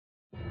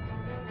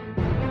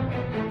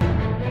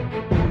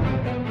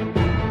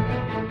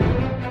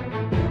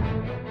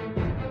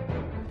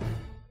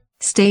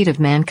state of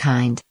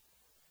mankind.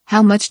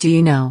 How much do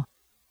you know?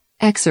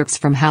 Excerpts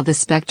from How the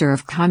Spectre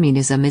of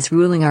Communism is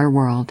Ruling Our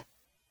World.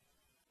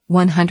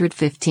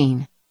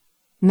 115.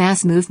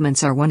 Mass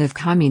movements are one of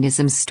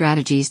communism's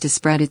strategies to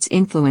spread its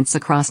influence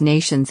across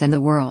nations and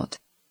the world.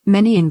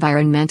 Many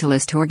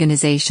environmentalist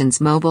organizations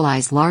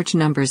mobilize large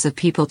numbers of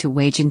people to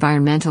wage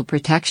environmental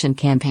protection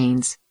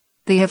campaigns.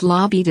 They have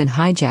lobbied and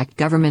hijacked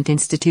government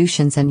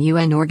institutions and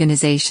UN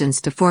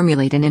organizations to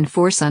formulate and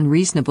enforce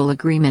unreasonable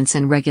agreements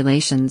and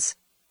regulations.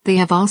 They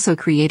have also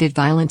created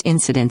violent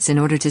incidents in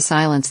order to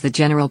silence the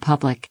general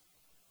public.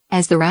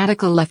 As the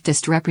radical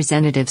leftist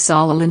representative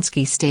Saul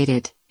Alinsky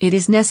stated, it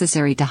is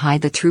necessary to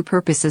hide the true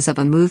purposes of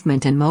a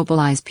movement and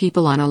mobilize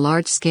people on a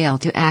large scale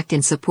to act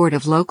in support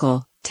of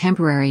local,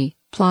 temporary,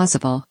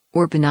 plausible,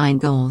 or benign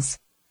goals.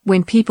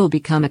 When people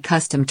become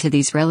accustomed to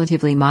these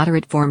relatively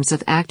moderate forms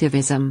of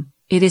activism,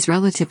 it is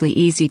relatively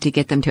easy to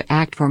get them to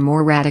act for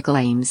more radical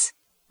aims.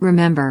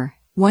 Remember,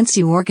 once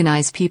you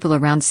organize people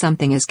around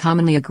something as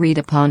commonly agreed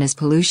upon as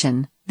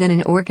pollution, then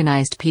an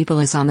organized people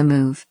is on the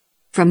move.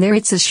 From there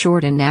it's a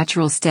short and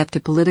natural step to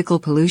political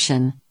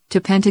pollution,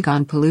 to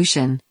Pentagon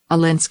pollution,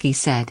 Alinsky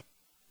said.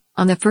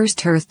 On the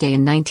first Earth Day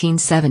in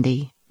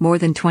 1970, more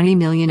than 20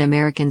 million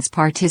Americans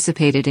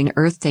participated in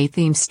Earth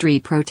Day-themed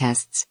street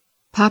protests.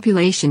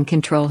 Population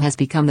control has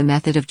become the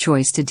method of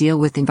choice to deal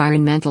with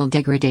environmental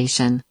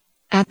degradation.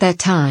 At that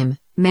time,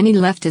 many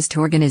leftist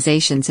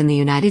organizations in the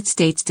United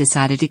States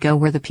decided to go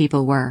where the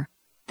people were.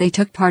 They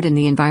took part in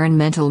the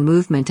environmental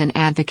movement and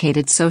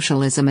advocated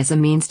socialism as a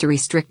means to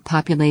restrict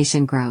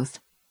population growth.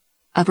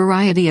 A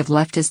variety of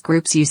leftist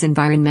groups use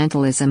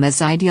environmentalism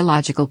as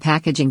ideological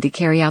packaging to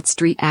carry out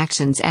street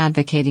actions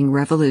advocating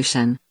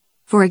revolution.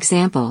 For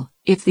example,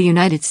 if the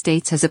United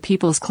States has a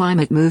people's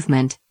climate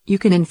movement, you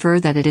can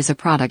infer that it is a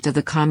product of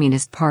the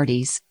communist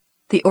parties.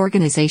 The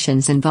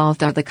organizations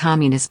involved are the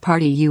Communist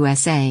Party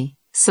USA,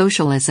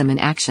 Socialism in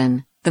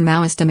Action, the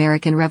Maoist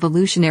American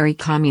Revolutionary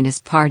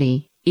Communist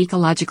Party,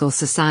 Ecological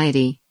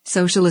Society,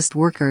 Socialist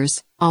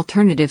Workers,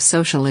 Alternative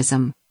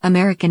Socialism,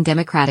 American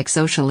Democratic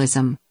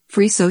Socialism,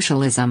 Free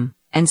Socialism,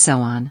 and so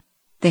on.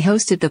 They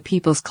hosted the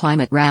People's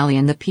Climate Rally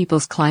and the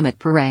People's Climate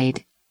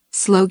Parade.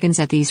 Slogans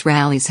at these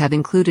rallies have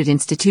included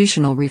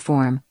institutional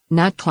reform,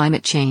 not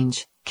climate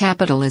change,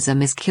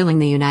 capitalism is killing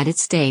the United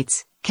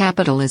States,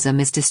 capitalism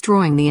is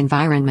destroying the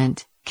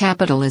environment,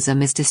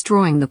 capitalism is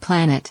destroying the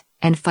planet,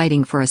 and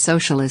fighting for a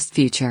socialist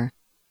future.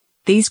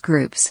 These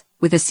groups,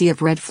 with a sea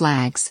of red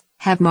flags,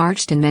 have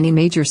marched in many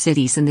major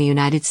cities in the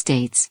United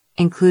States,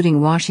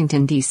 including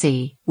Washington,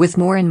 D.C., with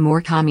more and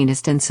more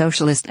communist and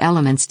socialist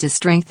elements to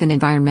strengthen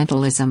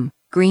environmentalism.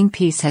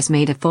 Greenpeace has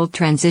made a full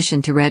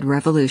transition to Red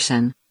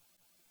Revolution.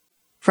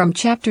 From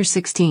Chapter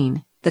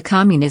 16, The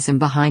Communism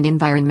Behind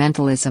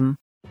Environmentalism.